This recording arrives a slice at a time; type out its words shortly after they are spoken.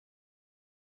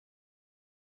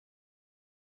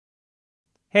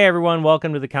Hey everyone,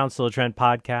 welcome to the Council of Trent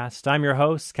podcast. I'm your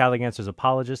host, Catholic Answers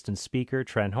apologist and speaker,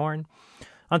 Trent Horn.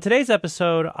 On today's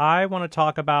episode, I want to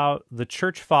talk about the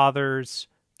Church Fathers,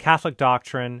 Catholic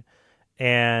doctrine,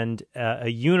 and a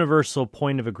universal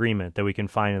point of agreement that we can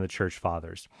find in the Church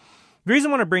Fathers. The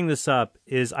reason I want to bring this up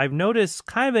is I've noticed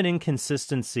kind of an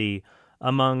inconsistency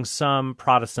among some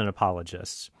Protestant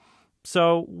apologists.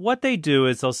 So what they do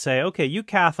is they'll say, okay, you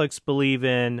Catholics believe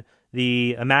in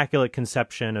the Immaculate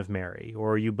Conception of Mary,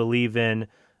 or you believe in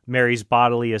Mary's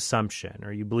bodily assumption,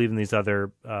 or you believe in these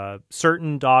other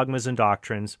certain dogmas and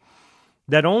doctrines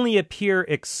that only appear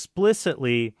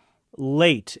explicitly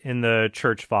late in the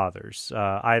Church Fathers,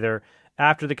 either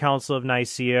after the Council of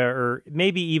Nicaea or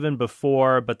maybe even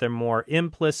before, but they're more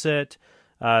implicit.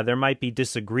 There might be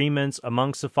disagreements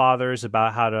amongst the Fathers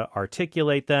about how to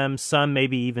articulate them, some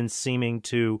maybe even seeming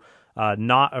to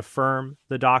not affirm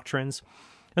the doctrines.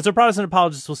 And so Protestant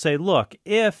apologists will say, look,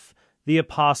 if the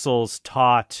apostles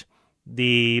taught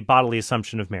the bodily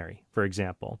assumption of Mary, for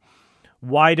example,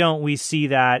 why don't we see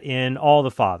that in all the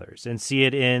fathers and see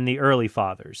it in the early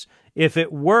fathers? If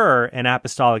it were an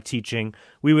apostolic teaching,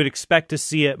 we would expect to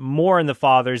see it more in the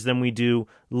fathers than we do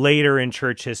later in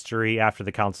church history after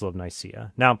the Council of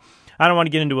Nicaea. Now, I don't want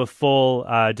to get into a full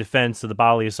defense of the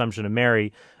bodily assumption of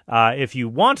Mary. If you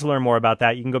want to learn more about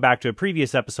that, you can go back to a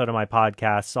previous episode of my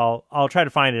podcast. I'll try to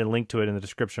find it and link to it in the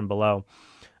description below.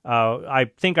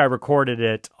 I think I recorded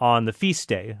it on the feast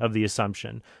day of the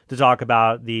Assumption to talk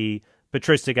about the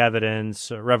patristic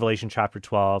evidence, Revelation chapter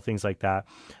 12, things like that.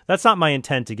 That's not my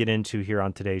intent to get into here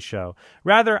on today's show.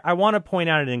 Rather, I want to point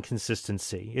out an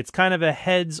inconsistency. It's kind of a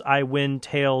heads I win,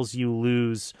 tails you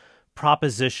lose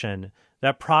proposition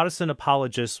that Protestant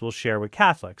apologists will share with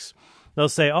Catholics. They'll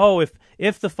say, oh,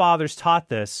 if the fathers taught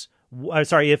this,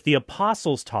 if the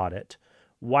apostles taught it,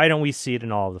 why don't we see it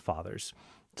in all of the fathers?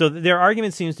 So their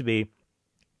argument seems to be,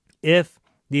 if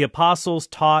the apostles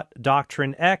taught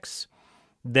doctrine X,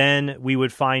 then we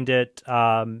would find it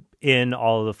in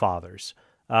all of the fathers.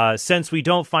 Since we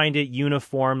don't find it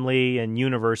uniformly and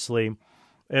universally,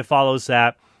 it follows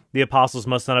that the apostles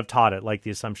must not have taught it, like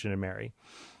the Assumption of Mary.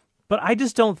 But I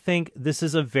just don't think this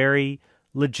is a very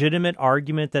legitimate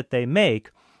argument that they make,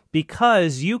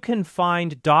 because you can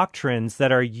find doctrines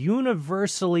that are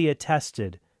universally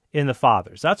attested in the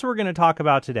fathers. That's what we're going to talk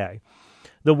about today.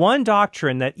 The one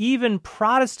doctrine that even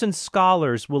Protestant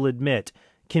scholars will admit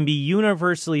can be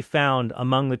universally found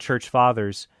among the church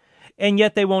fathers, and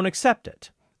yet they won't accept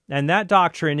it. And that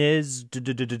doctrine is,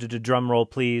 drum roll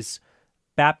please,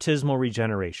 baptismal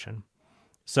regeneration.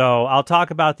 So I'll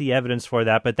talk about the evidence for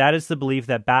that, but that is the belief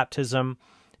that baptism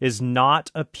is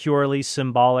not a purely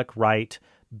symbolic rite.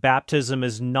 Baptism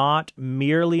is not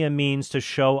merely a means to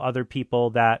show other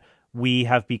people that we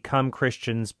have become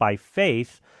Christians by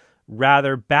faith.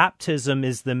 Rather, baptism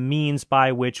is the means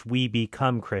by which we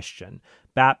become Christian.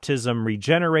 Baptism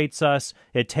regenerates us.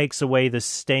 It takes away the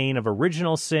stain of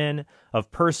original sin,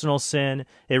 of personal sin.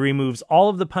 It removes all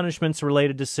of the punishments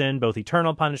related to sin, both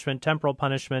eternal punishment, temporal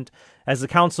punishment. As the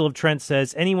Council of Trent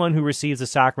says, anyone who receives the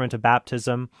sacrament of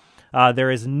baptism,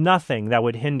 there is nothing that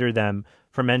would hinder them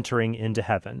from entering into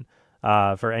heaven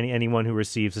for anyone who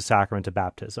receives the sacrament of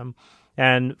baptism.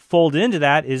 And folded into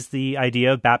that is the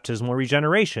idea of baptismal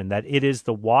regeneration, that it is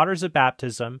the waters of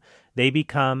baptism. They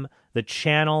become the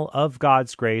channel of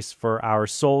God's grace for our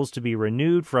souls to be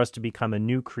renewed, for us to become a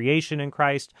new creation in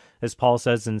Christ, as Paul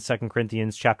says in 2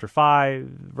 Corinthians chapter 5,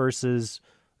 verses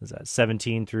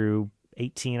 17 through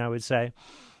 18, I would say.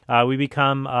 We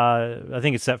become, I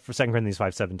think it's set for 2 Corinthians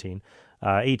 5:17.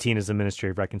 18 is the ministry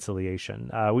of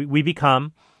reconciliation. We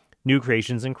become new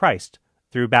creations in Christ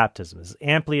through baptism. This is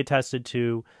amply attested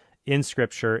to in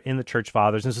Scripture, in the Church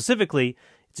Fathers, and specifically,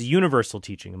 it's a universal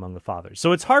teaching among the Fathers.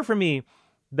 So it's hard for me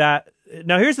that...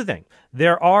 Now, here's the thing.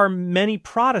 There are many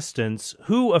Protestants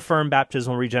who affirm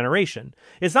baptismal regeneration.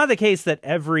 It's not the case that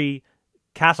every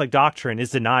Catholic doctrine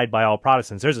is denied by all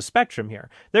Protestants. There's a spectrum here.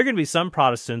 There are going to be some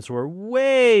Protestants who are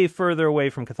way further away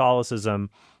from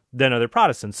Catholicism than other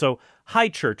Protestants. So high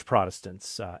church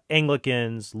Protestants,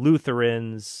 Anglicans,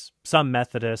 Lutherans, some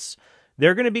Methodists,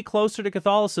 they're going to be closer to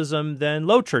Catholicism than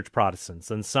low church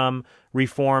Protestants and some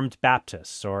Reformed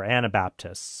Baptists or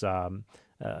Anabaptists,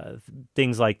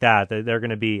 things like that. They're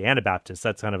going to be Anabaptists.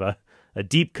 That's kind of a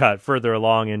deep cut further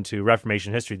along into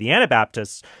Reformation history. The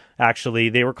Anabaptists, actually,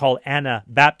 they were called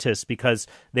Anabaptists because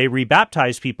they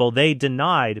rebaptized people. They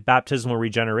denied baptismal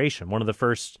regeneration, one of the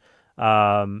first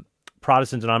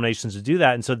Protestant denominations to do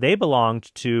that. And so they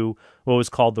belonged to what was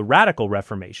called the Radical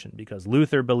Reformation, because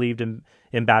Luther believed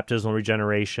in baptismal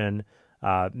regeneration.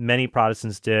 Many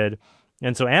Protestants did.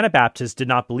 And so Anabaptists did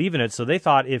not believe in it. So they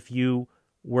thought if you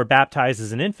were baptized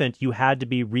as an infant, you had to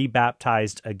be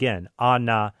rebaptized again,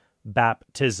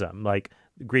 anabaptism, like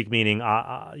Greek meaning,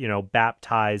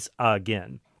 baptize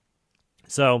again.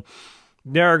 So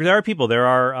there are people, there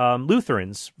are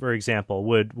Lutherans, for example,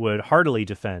 would heartily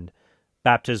defend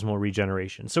baptismal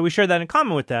regeneration. So we share that in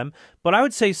common with them, but I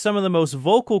would say some of the most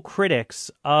vocal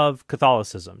critics of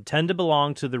Catholicism tend to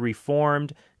belong to the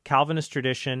Reformed Calvinist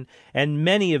tradition, and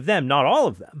many of them, not all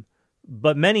of them,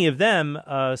 but many of them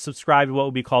subscribe to what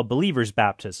would be called believer's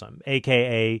baptism,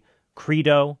 aka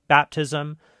credo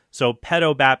baptism. So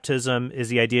pedobaptism is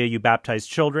the idea you baptize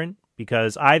children,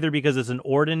 because it's an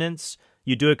ordinance,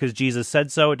 you do it because Jesus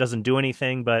said so, it doesn't do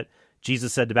anything, but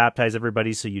Jesus said to baptize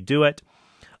everybody, so you do it.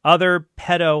 Other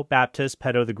pedobaptists,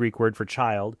 pedo the Greek word for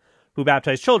child, who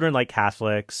baptize children like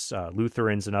Catholics,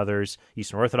 Lutherans and others,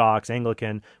 Eastern Orthodox,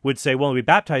 Anglican, would say, well, we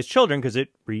baptize children because it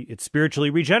spiritually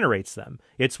regenerates them.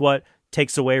 It's what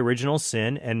takes away original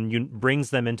sin and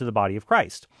brings them into the body of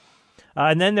Christ.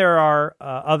 And then there are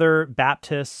other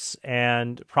Baptists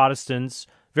and Protestants.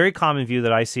 Very common view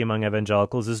that I see among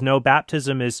evangelicals is no,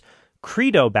 baptism is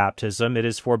credo baptism. It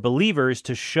is for believers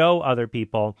to show other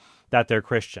people that they're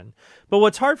Christian. But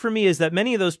what's hard for me is that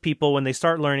many of those people, when they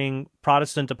start learning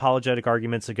Protestant apologetic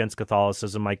arguments against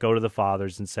Catholicism, might go to the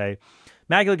fathers and say,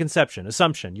 Immaculate Conception,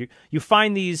 Assumption. You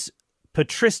find these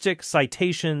patristic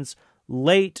citations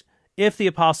late. If the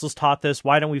apostles taught this,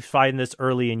 why don't we find this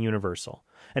early and universal?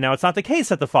 And now it's not the case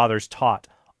that the fathers taught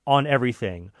on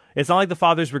everything. It's not like the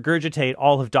fathers regurgitate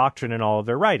all of doctrine in all of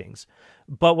their writings.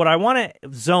 But what I want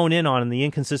to zone in on in the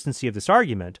inconsistency of this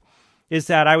argument is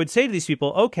that I would say to these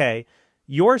people, okay,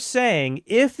 you're saying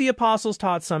if the apostles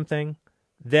taught something,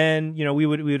 then we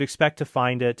would expect to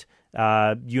find it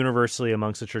universally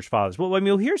amongst the church fathers. Well, I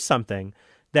mean, here's something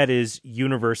that is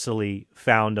universally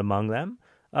found among them.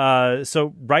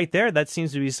 So right there, that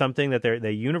seems to be something that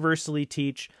they universally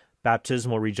teach.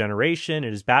 Baptismal regeneration.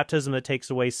 It is baptism that takes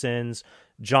away sins.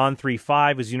 John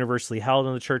 3:5 was universally held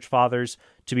in the church fathers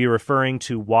to be referring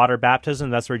to water baptism.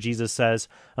 That's where Jesus says,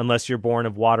 unless you're born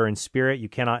of water and spirit, you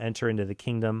cannot enter into the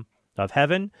kingdom of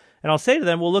heaven. And I'll say to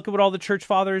them, well, look at what all the church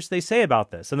fathers, they say about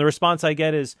this. And the response I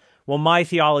get is, well, my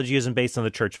theology isn't based on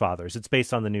the church fathers. It's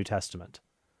based on the New Testament.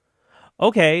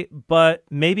 Okay, but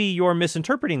maybe you're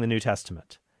misinterpreting the New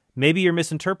Testament. Maybe you're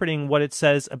misinterpreting what it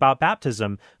says about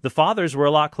baptism. The fathers were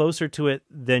a lot closer to it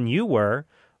than you were.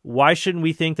 Why shouldn't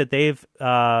we think that they've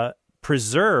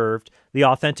preserved the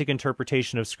authentic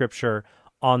interpretation of Scripture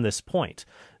on this point?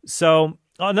 So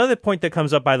another point that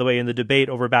comes up, by the way, in the debate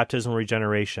over baptismal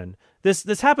regeneration,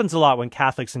 this happens a lot when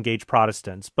Catholics engage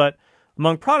Protestants, but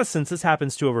among Protestants, this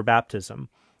happens too over baptism.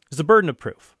 There's a burden of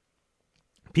proof.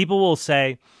 People will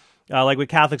say, like with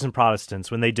Catholics and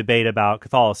Protestants, when they debate about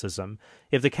Catholicism,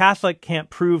 if the Catholic can't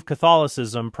prove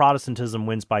Catholicism, Protestantism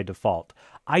wins by default.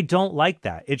 I don't like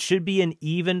that. It should be an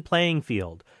even playing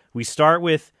field. We start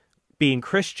with being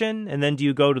Christian, and then do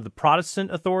you go to the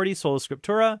Protestant authority, sola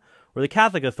scriptura, or the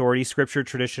Catholic authority, scripture,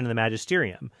 tradition, and the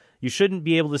magisterium? You shouldn't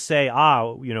be able to say,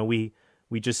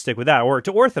 we just stick with that, or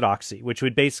to orthodoxy, which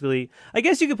would basically, I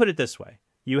guess you could put it this way.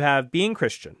 You have being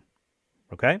Christian,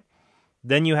 okay?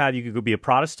 Then you could be a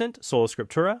Protestant, sola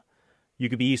scriptura. You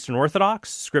could be Eastern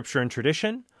Orthodox, scripture and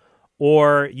tradition.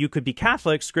 Or you could be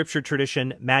Catholic, scripture,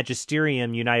 tradition,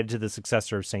 magisterium, united to the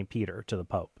successor of St. Peter, to the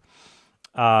Pope.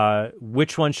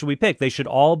 Which one should we pick? They should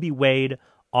all be weighed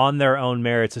on their own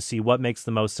merit to see what makes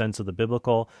the most sense of the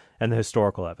biblical and the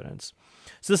historical evidence.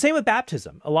 So the same with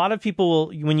baptism. A lot of people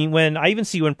will, when I even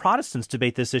see when Protestants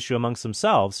debate this issue amongst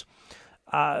themselves,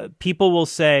 people will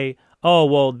say, oh,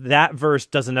 well, that verse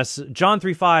doesn't necessarily, John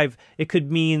 3:5, it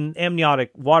could mean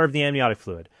amniotic, water of the amniotic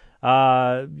fluid.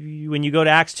 When you go to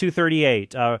Acts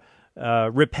 2:38,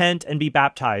 repent and be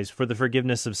baptized for the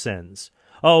forgiveness of sins.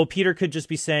 Oh, Peter could just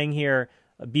be saying here,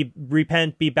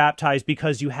 repent, be baptized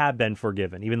because you have been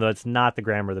forgiven, even though it's not the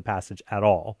grammar of the passage at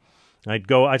all. I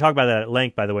talk about that at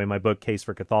length, by the way, in my book, Case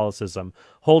for Catholicism.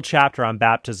 Whole chapter on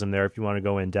baptism there if you want to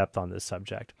go in depth on this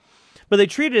subject. But they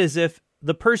treat it as if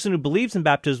the person who believes in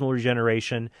baptismal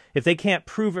regeneration, if they can't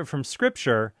prove it from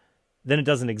Scripture, then it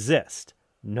doesn't exist.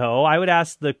 No, I would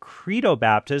ask the Credo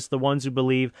Baptists, the ones who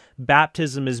believe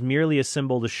baptism is merely a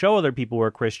symbol to show other people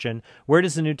we're Christian, where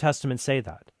does the New Testament say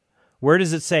that? Where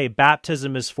does it say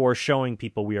baptism is for showing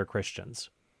people we are Christians?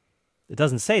 It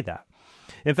doesn't say that.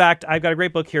 In fact, I've got a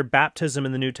great book here, Baptism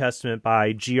in the New Testament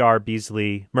by G.R.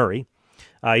 Beasley Murray.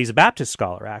 He's a Baptist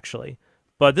scholar, actually.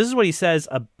 But this is what he says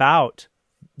about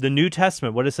the New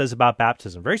Testament, what it says about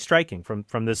baptism. Very striking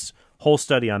from this whole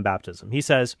study on baptism. He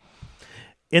says,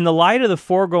 in the light of the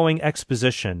foregoing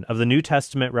exposition of the New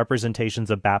Testament representations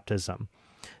of baptism,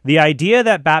 The idea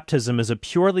that baptism is a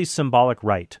purely symbolic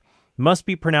rite must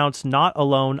be pronounced not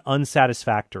alone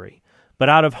unsatisfactory, but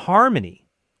out of harmony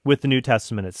with the New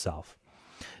Testament itself.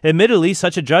 Admittedly,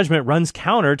 such a judgment runs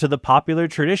counter to the popular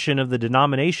tradition of the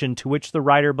denomination to which the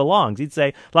writer belongs. He'd say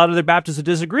a lot of other Baptists would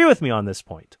disagree with me on this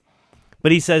point.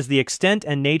 But he says the extent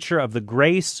and nature of the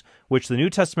grace which the New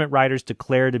Testament writers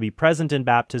declare to be present in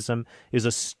baptism is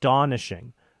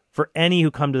astonishing for any who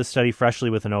come to the study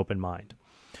freshly with an open mind.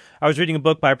 I was reading a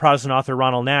book by a Protestant author,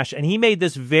 Ronald Nash, and he made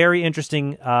this very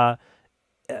interesting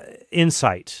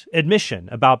admission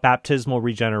about baptismal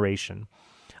regeneration.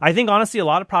 I think, honestly, a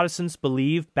lot of Protestants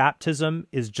believe baptism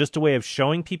is just a way of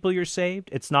showing people you're saved.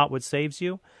 It's not what saves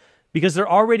you, because they're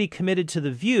already committed to the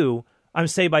view, I'm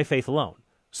saved by faith alone.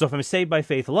 So if I'm saved by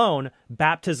faith alone,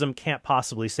 baptism can't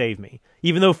possibly save me,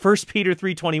 even though 1 Peter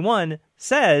 3:21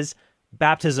 says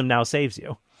baptism now saves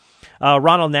you.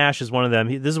 Ronald Nash is one of them.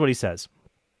 This is what he says.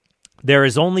 There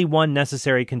is only one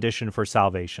necessary condition for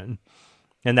salvation,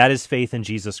 and that is faith in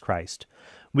Jesus Christ.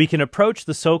 We can approach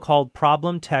the so-called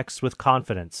problem texts with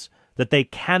confidence that they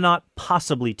cannot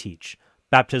possibly teach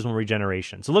baptismal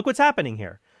regeneration. So look what's happening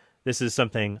here. This is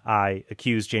something I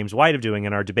accused James White of doing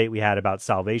in our debate we had about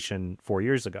salvation 4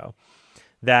 years ago,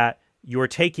 that you're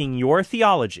taking your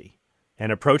theology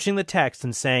and approaching the text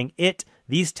and saying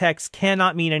these texts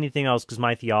cannot mean anything else because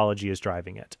my theology is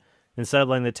driving it, instead of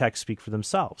letting the text speak for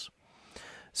themselves.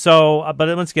 So,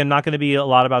 but once again, not going to be a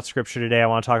lot about Scripture today. I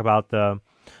want to talk about the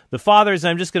Fathers.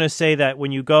 I'm just going to say that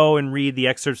when you go and read the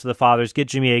excerpts of the Fathers, get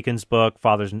Jimmy Akin's book,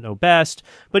 Fathers Know Best.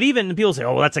 But even people say,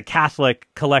 oh, well, that's a Catholic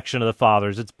collection of the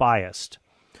Fathers. It's biased.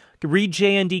 Read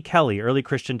J.N.D. Kelly, Early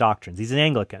Christian Doctrines. He's an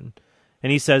Anglican.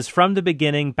 And he says, from the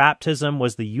beginning, baptism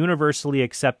was the universally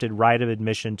accepted rite of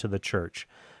admission to the church.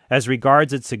 As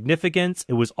regards its significance,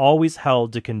 it was always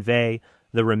held to convey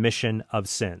the remission of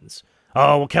sins.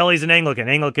 Oh, well, Kelly's an Anglican.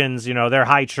 Anglicans, they're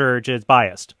high church. It's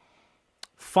biased.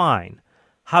 Fine.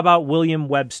 How about William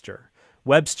Webster?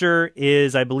 Webster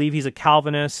is, I believe he's a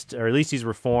Calvinist, or at least he's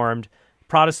Reformed,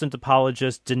 Protestant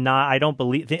apologist. I don't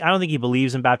think he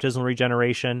believes in baptismal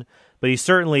regeneration, but he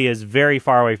certainly is very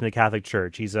far away from the Catholic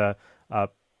Church. He's a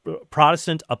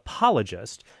Protestant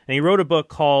apologist, and he wrote a book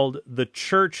called The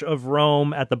Church of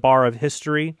Rome at the Bar of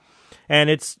History, and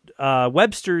it's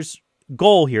Webster's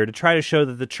goal here to try to show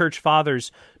that the Church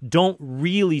Fathers don't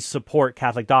really support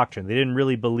Catholic doctrine. They didn't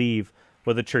really believe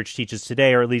what the Church teaches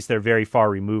today, or at least they're very far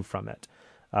removed from it.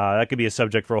 That could be a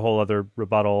subject for a whole other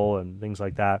rebuttal and things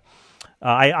like that.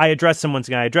 I address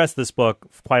this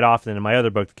book quite often in my other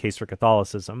book, The Case for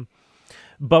Catholicism.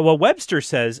 But what Webster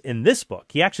says in this book,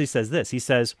 he actually says this. He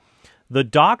says, the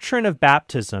doctrine of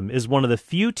baptism is one of the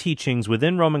few teachings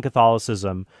within Roman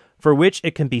Catholicism for which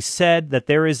it can be said that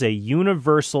there is a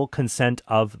universal consent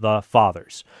of the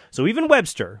Fathers. So even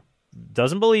Webster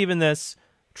doesn't believe in this,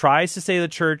 tries to say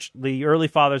the early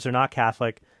Fathers are not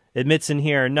Catholic, admits in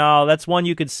here, no, that's one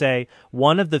you could say,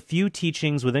 one of the few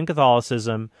teachings within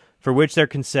Catholicism for which there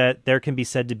can be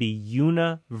said to be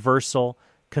universal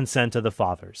consent of the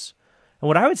Fathers. And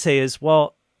what I would say is,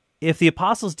 well, if the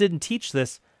apostles didn't teach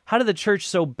this, how did the church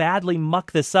so badly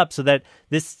muck this up so that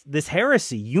this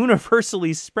heresy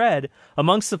universally spread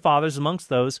amongst the Fathers, amongst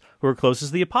those who were closest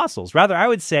to the apostles? Rather, I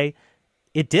would say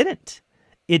it didn't.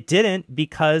 It didn't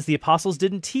because the apostles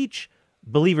didn't teach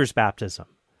believers' baptism.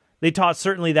 They taught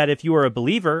certainly that if you are a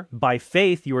believer, by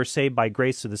faith, you are saved by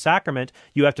grace through the sacrament,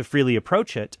 you have to freely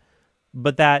approach it,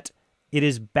 but that it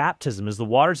is baptism, is the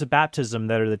waters of baptism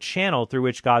that are the channel through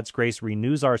which God's grace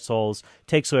renews our souls,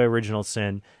 takes away original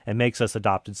sin, and makes us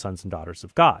adopted sons and daughters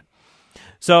of God.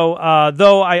 So,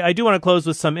 though I do want to close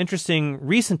with some interesting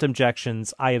recent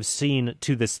objections I have seen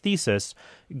to this thesis.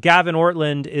 Gavin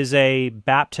Ortland is a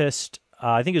Baptist,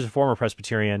 I think he's a former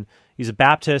Presbyterian. He's a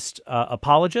Baptist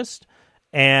apologist,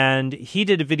 and he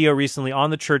did a video recently on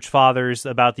the Church Fathers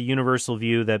about the universal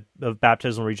view of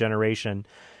baptismal regeneration.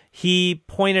 He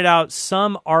pointed out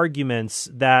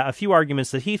a few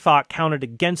arguments that he thought counted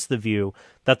against the view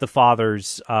that the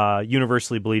Fathers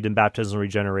universally believed in baptismal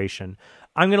regeneration.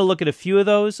 I'm going to look at a few of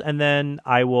those, and then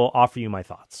I will offer you my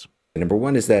thoughts. Number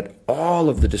one is that all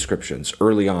of the descriptions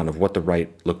early on of what the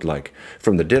rite looked like,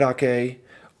 from the Didache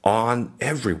on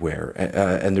everywhere,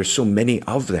 and there's so many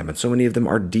of them, and so many of them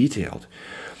are detailed,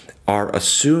 are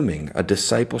assuming a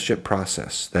discipleship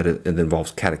process that it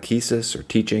involves catechesis or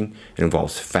teaching, it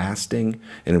involves fasting,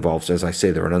 it involves, as I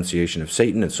say, the renunciation of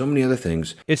Satan and so many other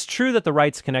things. It's true that the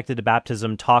rites connected to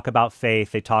baptism talk about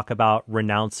faith, they talk about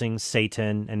renouncing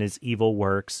Satan and his evil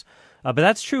works, but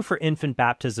that's true for infant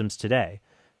baptisms today.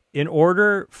 In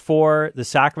order for the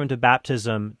sacrament of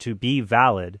baptism to be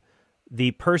valid,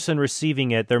 the person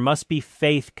receiving it, there must be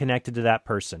faith connected to that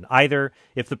person. Either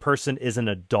if the person is an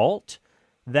adult,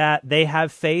 that they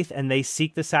have faith and they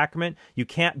seek the sacrament. You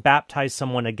can't baptize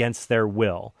someone against their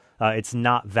will. It's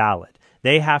not valid.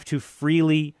 They have to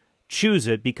freely choose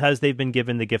it because they've been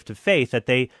given the gift of faith, that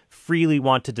they freely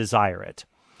want to desire it.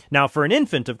 Now, for an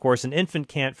infant, of course, an infant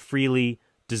can't freely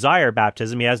desire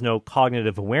baptism. He has no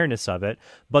cognitive awareness of it,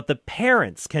 but the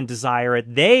parents can desire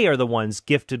it. They are the ones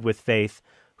gifted with faith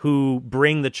who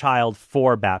bring the child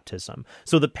for baptism.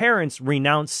 So the parents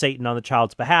renounce Satan on the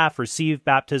child's behalf, receive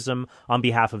baptism on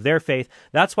behalf of their faith.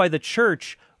 That's why the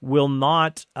church will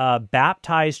not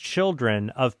baptize children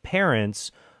of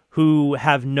parents who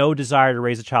have no desire to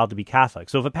raise a child to be Catholic.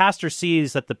 So if a pastor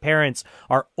sees that the parents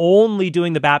are only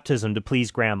doing the baptism to please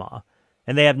grandma,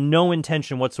 and they have no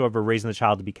intention whatsoever of raising the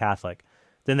child to be Catholic,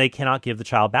 then they cannot give the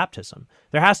child baptism.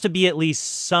 There has to be at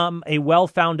least a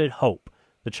well-founded hope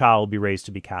the child will be raised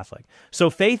to be Catholic. So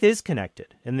faith is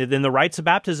connected. And in the rites of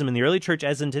baptism in the early church,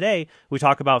 as in today, we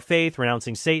talk about faith,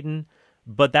 renouncing Satan.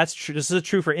 But that's true. This is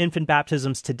true for infant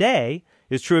baptisms today.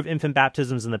 It's true of infant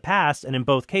baptisms in the past. And in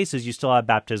both cases, you still have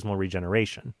baptismal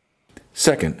regeneration.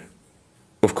 Second,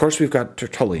 of course, we've got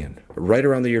Tertullian. Right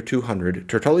around the year 200,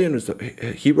 Tertullian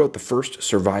he wrote the first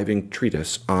surviving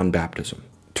treatise on baptism.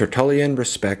 Tertullian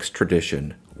respects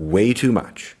tradition way too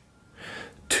much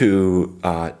to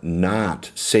not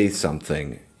say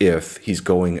something if he's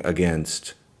going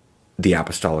against the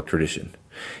apostolic tradition.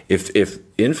 If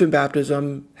infant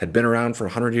baptism had been around for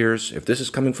 100 years, if this is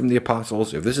coming from the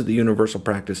apostles, if this is the universal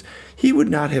practice, he would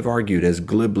not have argued as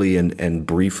glibly and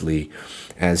briefly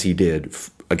as he did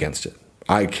against it.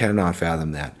 I cannot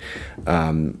fathom that.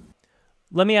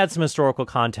 Let me add some historical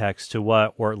context to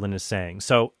what Ortlund is saying.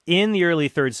 So in the early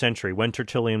 3rd century, when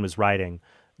Tertullian was writing,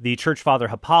 the church father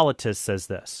Hippolytus says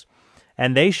this,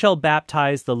 "And they shall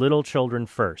baptize the little children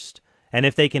first, and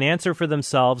if they can answer for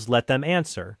themselves, let them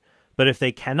answer. But if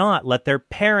they cannot, let their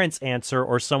parents answer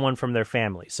or someone from their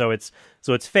family." So it's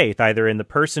faith, either in the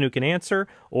person who can answer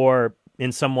or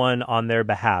in someone on their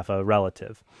behalf, a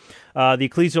relative. The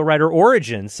ecclesial writer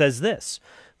Origen says this,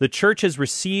 "The church has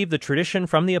received the tradition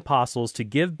from the apostles to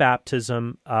give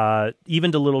baptism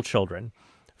even to little children.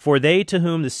 For they to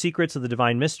whom the secrets of the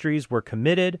divine mysteries were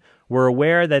committed were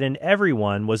aware that in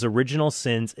everyone was original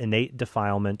sin's innate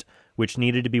defilement, which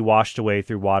needed to be washed away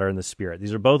through water and the Spirit."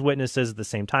 These are both witnesses at the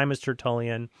same time as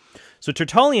Tertullian. So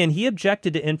Tertullian, he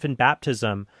objected to infant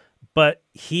baptism, but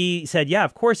he said, yeah,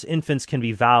 of course infants can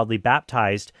be validly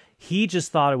baptized. He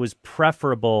just thought it was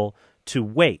preferable to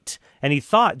wait. And he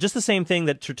thought just the same thing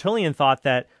that Tertullian thought,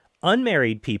 that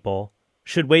unmarried people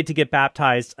should wait to get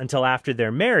baptized until after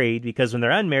they're married, because when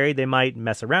they're unmarried, they might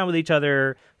mess around with each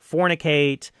other,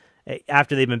 fornicate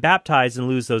after they've been baptized and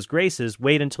lose those graces.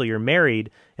 Wait until you're married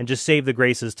and just save the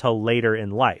graces till later in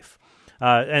life.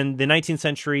 And the 19th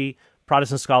century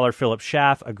Protestant scholar Philip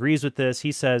Schaff agrees with this.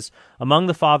 He says, "Among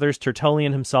the fathers,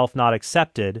 Tertullian himself not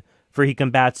accepted, for he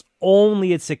combats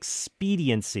only its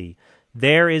expediency.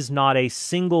 There is not a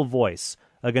single voice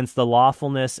against the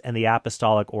lawfulness and the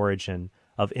apostolic origin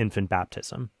of infant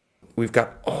baptism." We've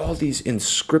got all these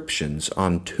inscriptions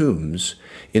on tombs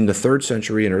in the 3rd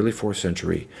century and early 4th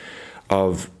century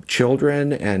of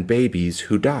children and babies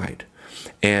who died.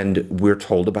 And we're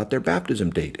told about their baptism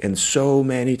date. And so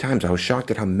many times, I was shocked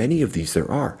at how many of these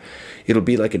there are. It'll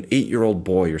be like an 8-year-old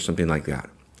boy or something like that.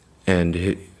 And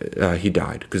he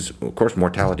died, because, of course,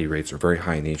 mortality rates are very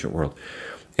high in the ancient world.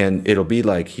 And it'll be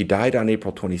like he died on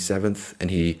April 27th and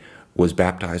he was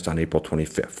baptized on April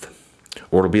 25th.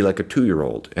 Or it'll be like a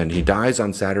 2-year-old and he dies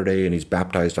on Saturday and he's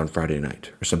baptized on Friday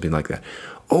night or something like that.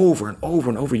 Over and over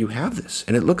and over you have this.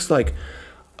 And it looks like,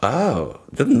 oh,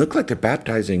 it doesn't look like they're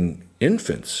baptizing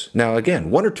infants. Now, again,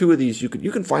 1 or 2 of these, you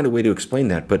can find a way to explain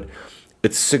that, but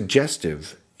it's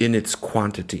suggestive in its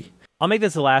quantity. I'll make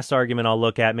this the last argument I'll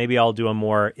look at. Maybe I'll do a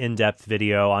more in-depth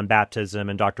video on baptism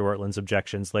and Dr. Ortlund's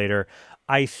objections later.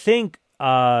 I think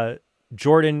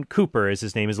Jordan Cooper is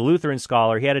his name, is a Lutheran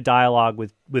scholar. He had a dialogue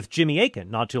with Jimmy Akin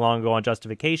not too long ago on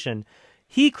justification.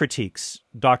 He critiques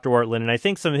Dr. Ortlund, and I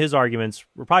think some of his arguments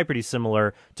were probably pretty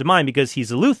similar to mine because he's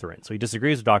a Lutheran, so he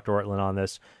disagrees with Dr. Ortlund on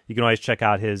this. You can always check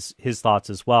out his thoughts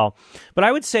as well. But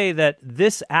I would say that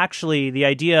this actually, the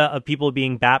idea of people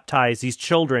being baptized, these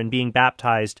children being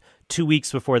baptized 2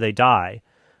 weeks before they die,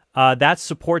 that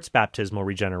supports baptismal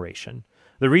regeneration.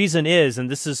 The reason is, and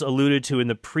this is alluded to in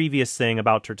the previous thing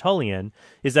about Tertullian,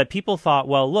 is that people thought,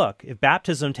 well, look, if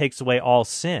baptism takes away all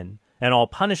sin and all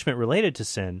punishment related to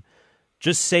sin,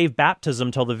 just save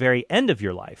baptism till the very end of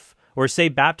your life. Or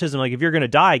save baptism, like if you're going to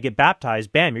die, get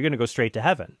baptized, bam, you're going to go straight to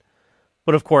heaven.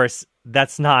 But of course,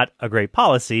 that's not a great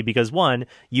policy because, one,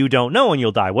 you don't know when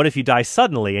you'll die. What if you die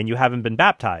suddenly and you haven't been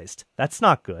baptized? That's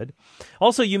not good.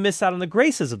 Also, you miss out on the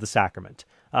graces of the sacrament.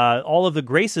 All of the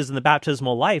graces in the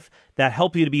baptismal life that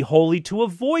help you to be holy to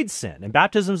avoid sin. And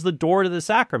baptism is the door to the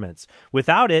sacraments.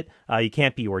 Without it, you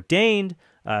can't be ordained.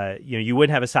 You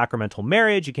wouldn't have a sacramental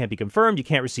marriage. You can't be confirmed. You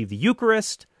can't receive the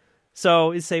Eucharist.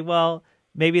 So you say, well,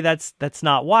 maybe that's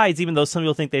not wise, even though some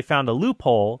people think they found a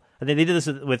loophole. I think they did this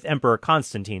with Emperor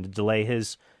Constantine to delay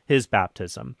his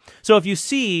baptism. So if you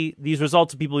see these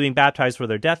results of people being baptized for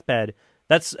their deathbed,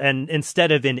 and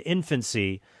instead of in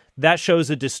infancy, that shows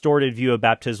a distorted view of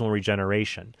baptismal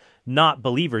regeneration, not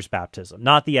believers' baptism,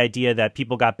 not the idea that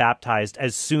people got baptized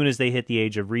as soon as they hit the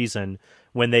age of reason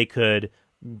when they could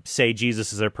say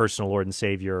Jesus is their personal Lord and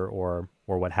Savior or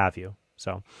what have you.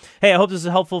 So, hey, I hope this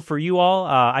is helpful for you all.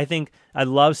 I think I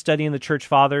love studying the Church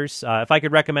Fathers. If I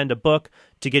could recommend a book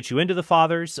to get you into the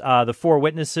Fathers, The Four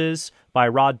Witnesses by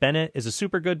Rod Bennett is a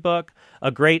super good book.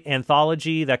 A great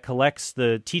anthology that collects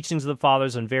the teachings of the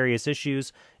Fathers on various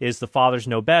issues is The Fathers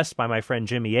Know Best by my friend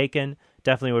Jimmy Akin.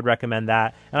 Definitely would recommend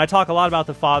that. And I talk a lot about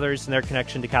the Fathers and their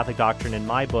connection to Catholic doctrine in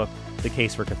my book, The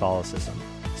Case for Catholicism.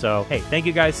 So, hey, thank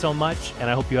you guys so much, and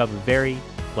I hope you have a very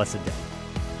blessed day.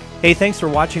 Hey, thanks for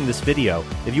watching this video.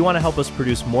 If you want to help us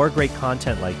produce more great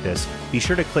content like this, be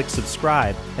sure to click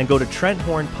subscribe and go to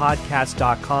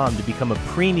TrentHornPodcast.com to become a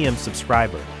premium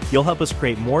subscriber. You'll help us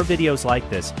create more videos like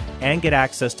this and get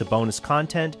access to bonus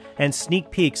content and sneak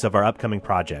peeks of our upcoming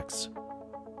projects.